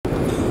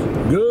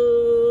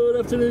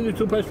afternoon, you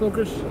two pipe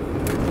smokers.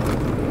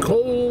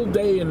 Cold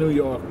day in New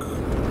York,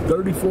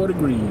 34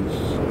 degrees.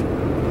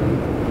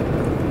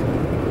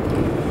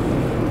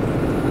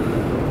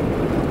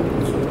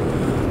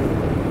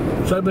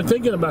 So I've been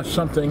thinking about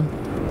something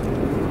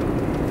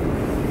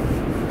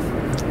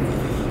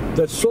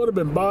that's sort of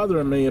been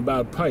bothering me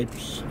about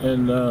pipes,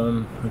 and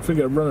I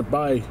figured I'd run it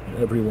by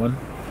everyone.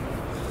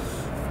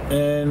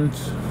 And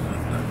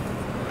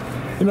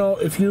you know,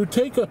 if you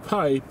take a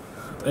pipe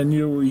and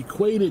you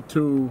equate it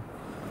to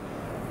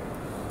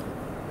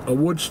a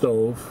wood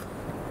stove,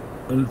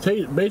 and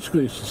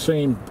basically it's the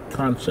same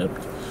concept.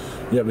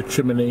 You have a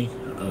chimney,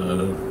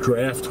 a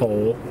draft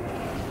hole,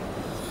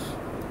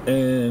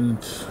 and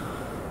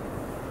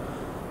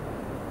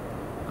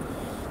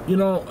you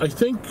know, I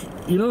think,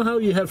 you know how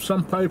you have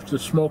some pipes that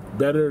smoke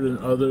better than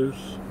others,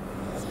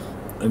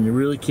 and you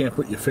really can't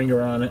put your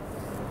finger on it?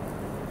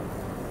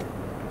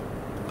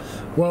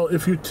 Well,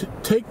 if you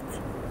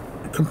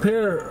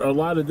compare a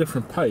lot of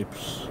different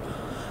pipes,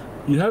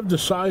 you have the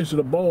size of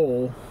the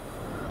bowl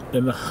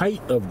and the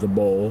height of the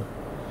bowl,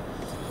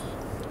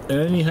 and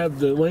then you have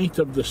the length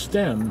of the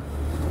stem.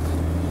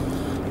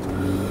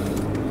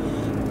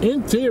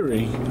 In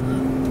theory,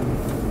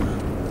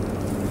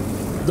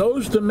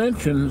 those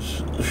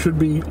dimensions should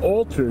be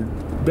altered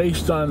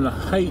based on the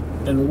height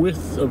and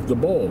width of the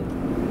bowl,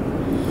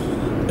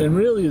 and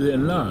really they're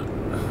not.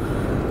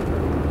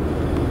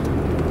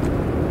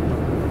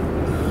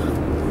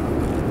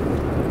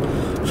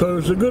 So there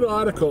was a good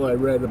article I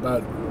read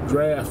about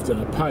draft in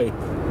a pipe,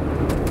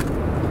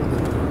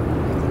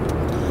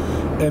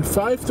 and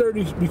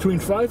between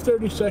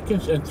 5/30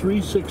 seconds and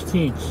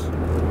 3/16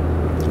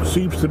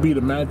 seems to be the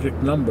magic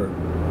number.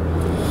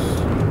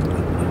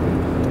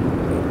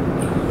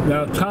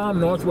 Now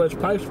Tom, Northwest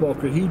Pipe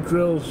Smoker, he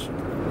drills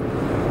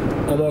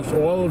almost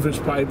all of his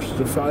pipes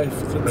to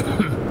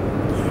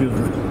excuse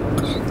me,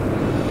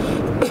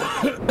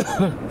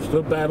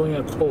 still battling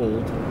a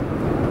cold,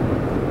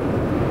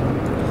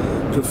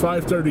 to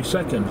 5/30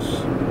 seconds,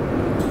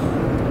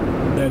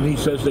 and he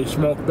says they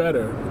smoke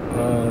better.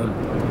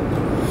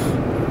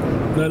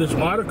 Now this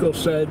article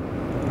said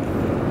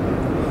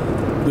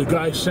the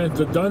guy sent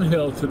the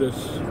Dunhill to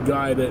this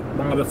guy that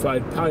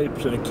modified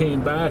pipes, and it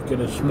came back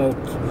and it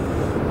smoked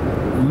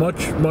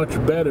much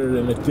better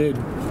than it did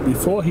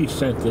before he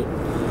sent it.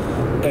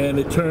 And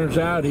it turns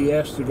out he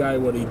asked the guy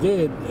what he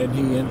did, and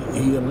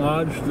he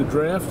enlarged the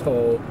draft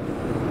hole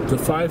to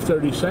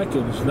 5/30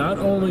 seconds, not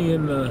only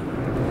in the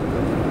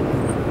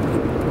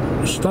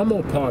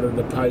stummel part of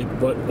the pipe,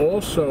 but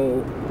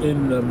also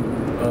in the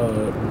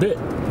bit.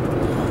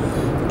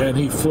 And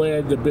he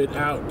flared the bit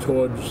out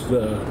towards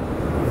the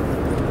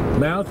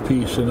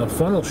mouthpiece in a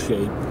funnel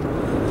shape,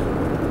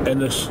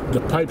 and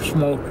the pipe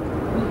smoked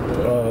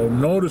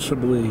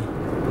noticeably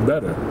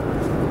better.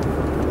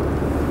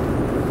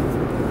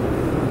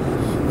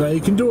 Now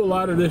you can do a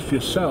lot of this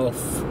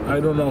yourself.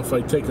 I don't know if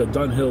I take a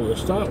Dunhill to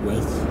start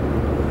with,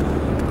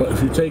 but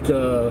if you take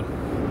a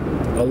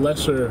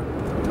lesser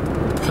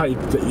pipe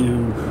that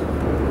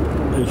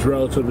is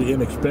relatively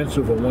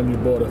inexpensive, or one you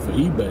bought off of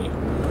eBay,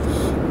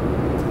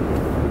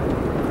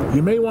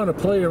 you may want to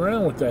play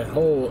around with that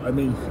hole. I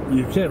mean,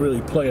 you can't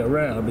really play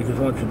around, because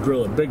once you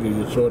drill it bigger,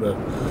 you're sort of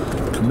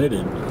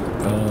committed.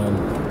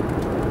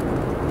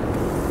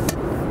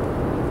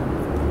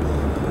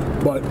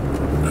 But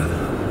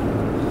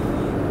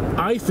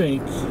I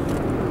think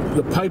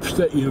the pipes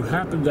that you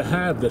happen to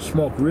have that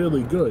smoke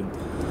really good,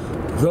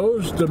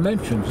 those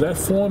dimensions, that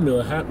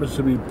formula happens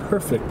to be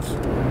perfect.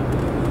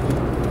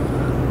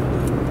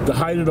 The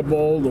height of the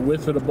bowl, the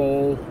width of the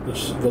bowl,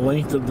 the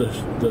length of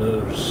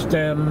the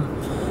stem,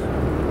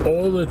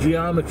 all the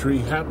geometry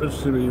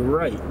happens to be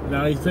right.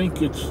 Now I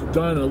think it's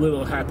done a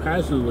little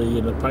haphazardly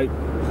in the pipe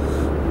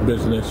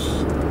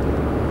business,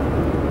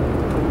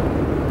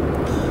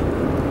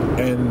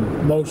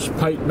 and most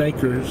pipe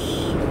makers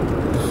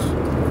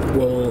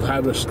will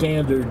have a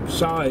standard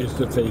size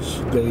that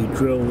they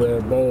drill their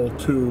bowl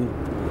to,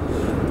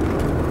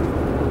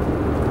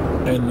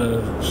 and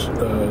the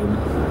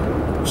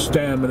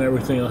stem and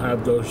everything will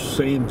have those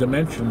same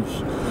dimensions,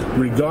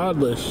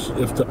 regardless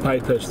if the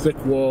pipe has thick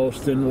walls,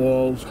 thin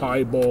walls,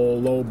 high bowl,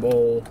 low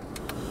bowl.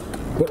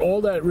 But all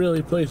that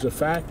really plays a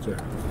factor,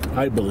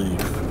 I believe.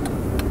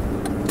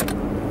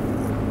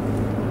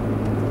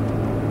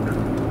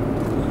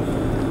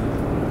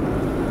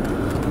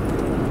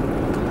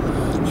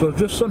 So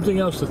just something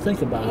else to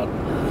think about.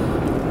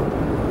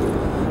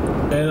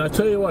 And I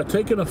tell you what,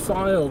 taking a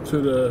file to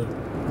the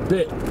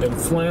bit and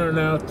flaring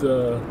out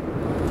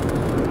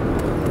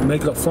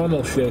make a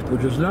funnel shape,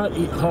 which is not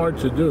hard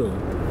to do,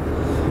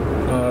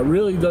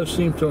 really does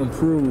seem to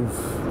improve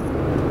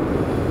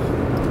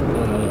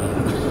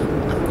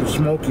the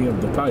smoking of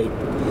the pipe.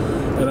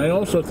 And I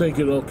also think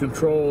it'll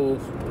control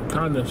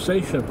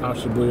condensation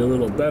possibly a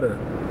little better,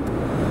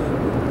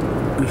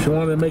 because you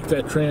want to make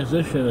that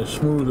transition as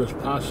smooth as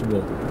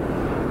possible.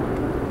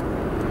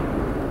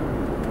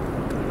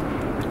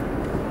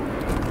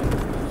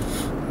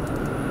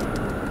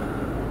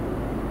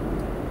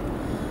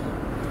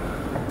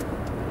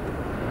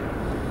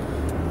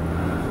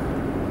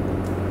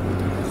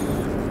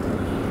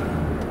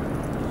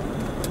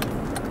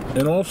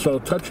 And also,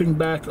 touching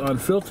back on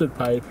filtered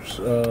pipes,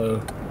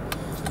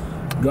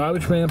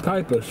 Garbage Man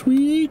Piper,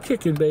 sweet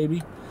chicken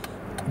baby,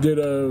 did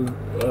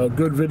a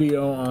good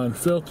video on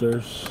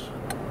filters.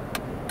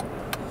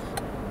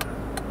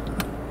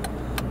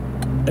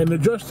 And the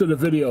gist of the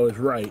video is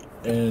right,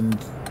 and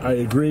I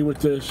agree with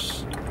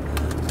this.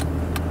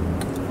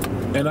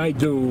 And I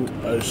do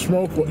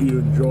smoke what you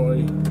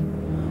enjoy.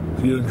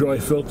 If you enjoy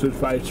filtered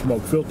pipes,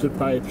 smoke filtered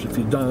pipes. If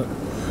you don't,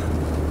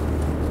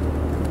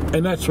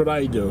 and that's what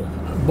I do.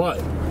 But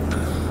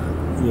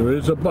there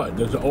is a but.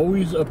 There's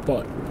always a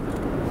but.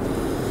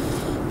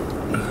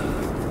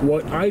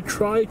 What I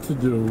try to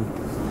do,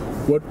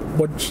 what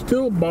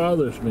still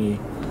bothers me,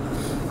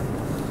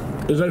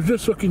 is I was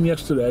just looking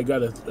yesterday. I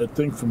got a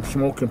thing from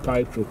Smoking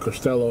Pipes where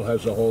Costello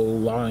has a whole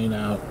line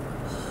out.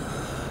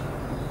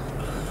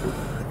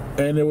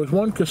 And there was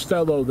one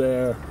Costello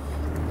there.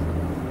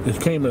 It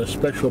came in a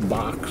special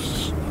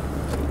box.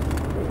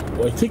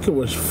 Well, I think it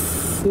was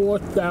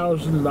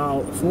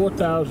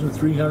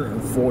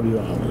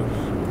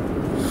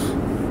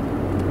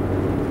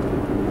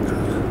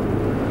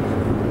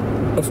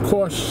 $4,340. Of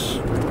course,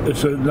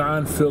 it's a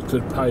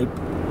non-filtered pipe,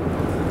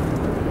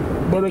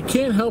 but I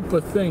can't help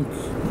but think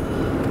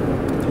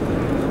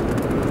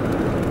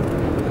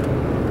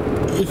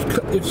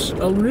it's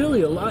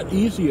really a lot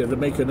easier to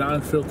make a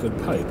non-filtered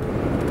pipe.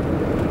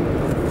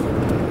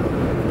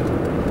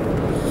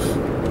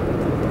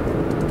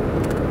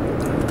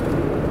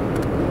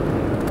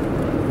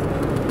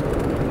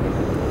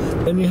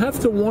 And you have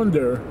to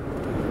wonder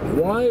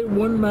why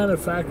one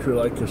manufacturer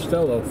like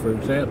Costello, for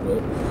example,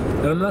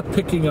 and I'm not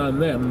picking on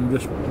them, I'm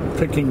just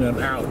picking them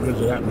out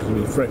because it happens to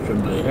be fresh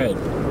in my head,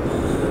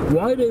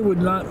 why they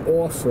would not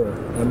offer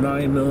a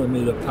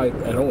 9mm pipe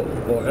at all,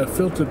 or a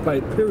filtered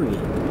pipe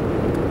period.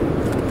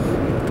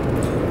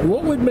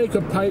 What would make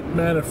a pipe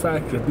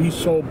manufacturer be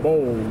so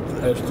bold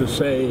as to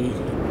say,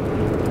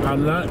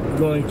 I'm not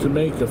going to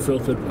make a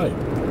filtered pipe?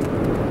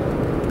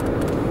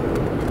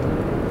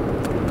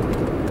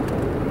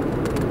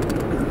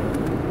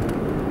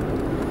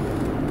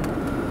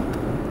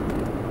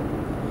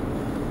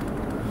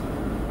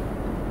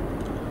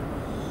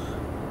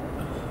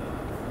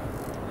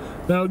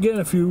 Now again,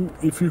 if you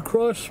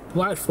cross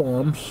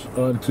platforms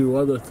onto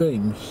other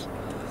things,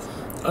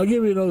 I'll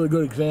give you another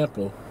good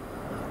example.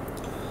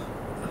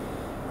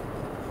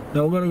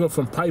 Now we're going to go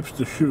from pipes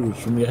to shoes,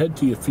 from your head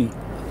to your feet.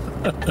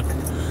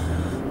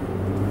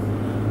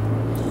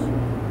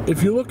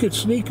 If you look at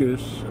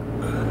sneakers,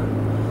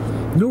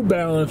 New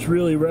Balance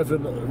really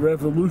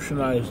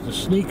revolutionized the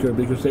sneaker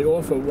because they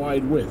offer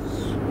wide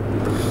widths.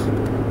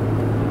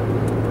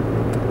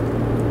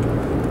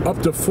 Up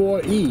to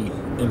 4E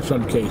in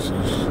some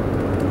cases.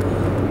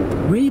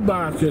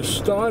 Reebok has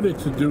started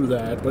to do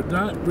that, but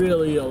not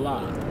really a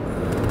lot.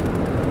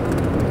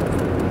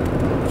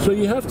 So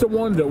you have to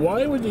wonder,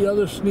 why would the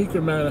other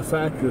sneaker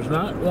manufacturers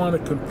not want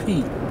to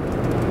compete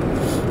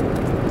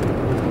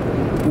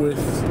with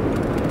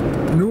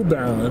New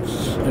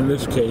Balance, in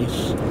this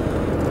case,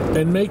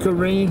 and make a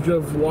range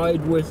of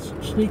wide width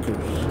sneakers?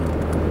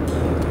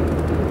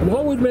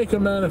 What would make a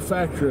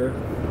manufacturer,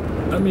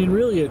 I mean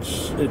really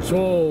it's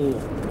all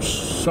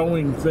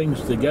sewing things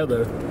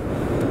together,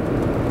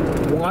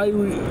 why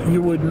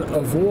you would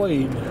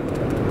avoid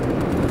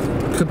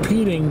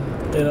competing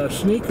in a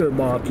sneaker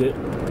market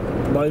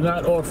by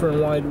not offering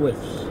wide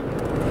widths?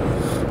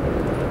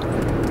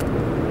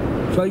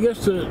 So I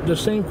guess the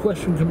same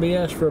question can be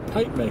asked for a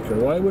pipe maker.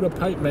 Why would a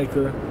pipe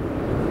maker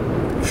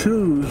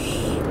choose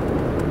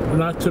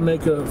not to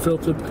make a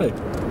filtered pipe?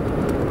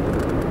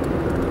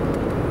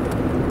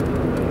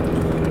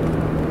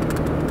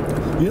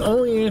 The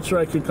only answer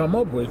I can come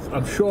up with,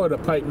 I'm sure the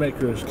pipe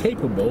maker is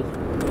capable,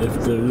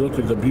 if they look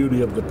at the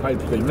beauty of the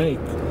pipes they make,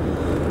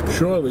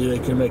 surely they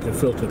can make a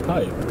filtered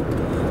pipe.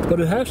 But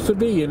it has to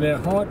be in their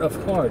heart of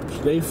hearts,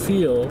 they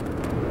feel,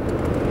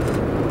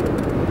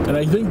 and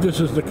I think this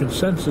is the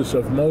consensus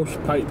of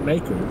most pipe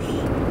makers,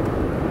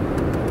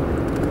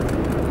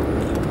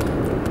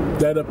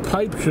 that a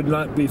pipe should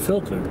not be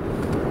filtered.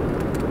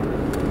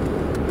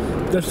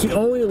 That's the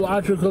only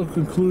logical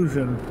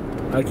conclusion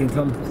I can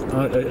come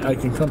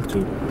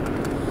to.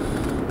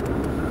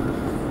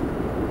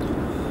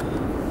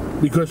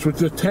 Because with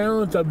the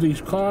talent of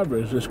these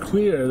carvers, it's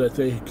clear that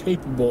they're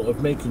capable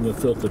of making a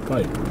filtered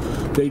pipe.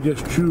 They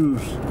just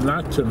choose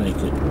not to make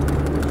it.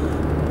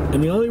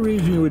 And the only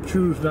reason you would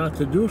choose not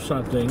to do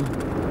something,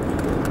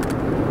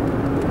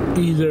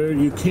 either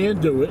you can't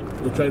do it,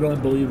 which I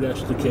don't believe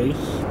that's the case,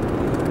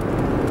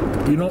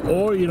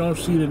 or you don't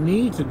see the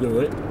need to do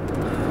it,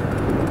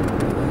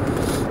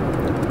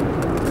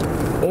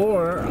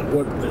 or,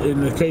 what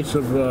in the case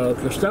of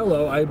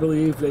Costello, I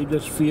believe they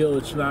just feel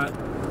it's not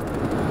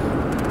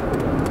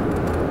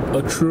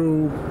a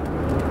true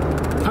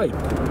pipe,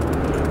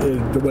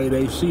 is the way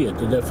they see it,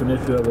 the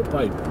definition of a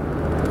pipe.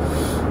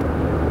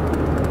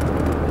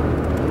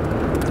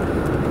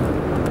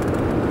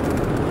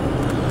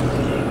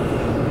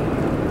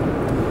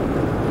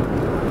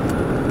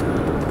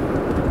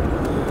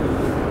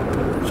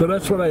 So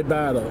that's what I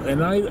battle,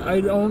 and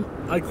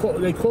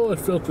they call it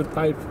filtered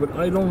pipes, but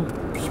I don't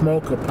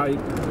smoke a pipe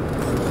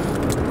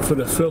for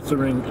the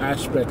filtering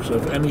aspects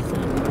of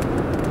anything.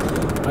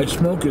 I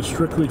smoke it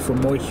strictly for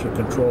moisture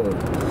control.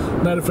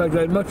 Matter of fact,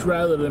 I'd much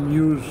rather them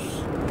use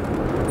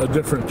a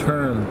different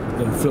term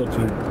than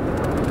filtered.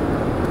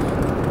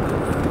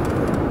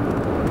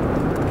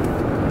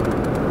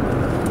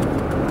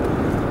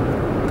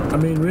 I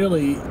mean,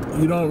 really,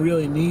 you don't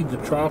really need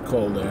the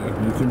charcoal there.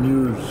 You can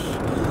use,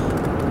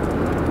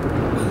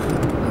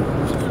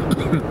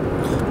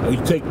 you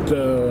take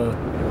the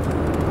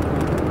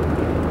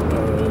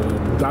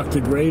Dr.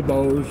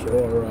 Grabo's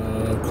or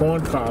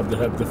corn cob that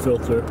have the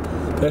filter.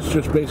 That's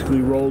just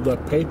basically rolled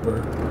up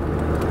paper.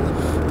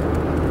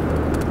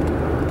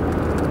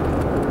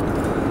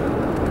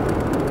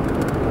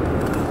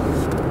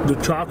 The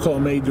charcoal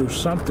may do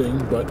something,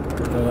 but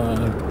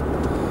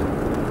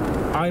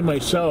I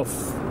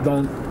myself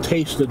don't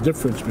taste the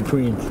difference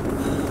between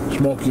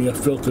smoking a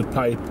filtered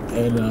pipe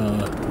and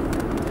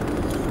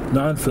a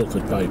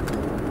non-filtered pipe.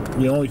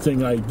 The only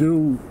thing I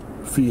do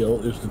feel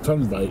is the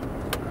tongue bite.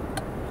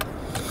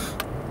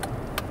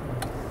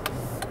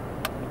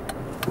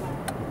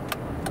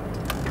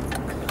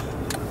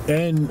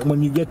 And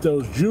when you get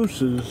those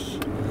juices,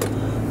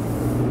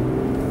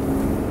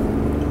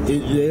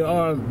 they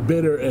are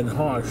bitter and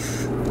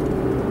harsh.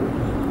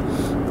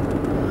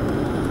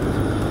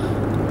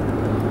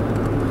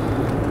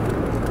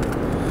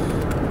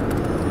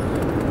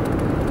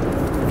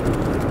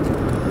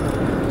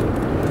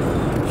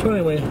 So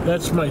anyway,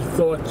 that's my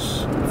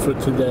thoughts for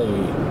today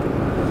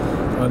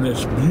on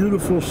this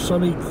beautiful,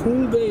 sunny,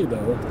 cool day,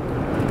 though,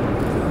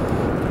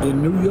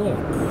 in New York.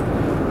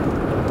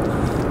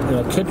 And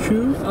I'll catch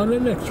you on the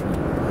next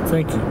one.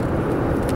 Thank you.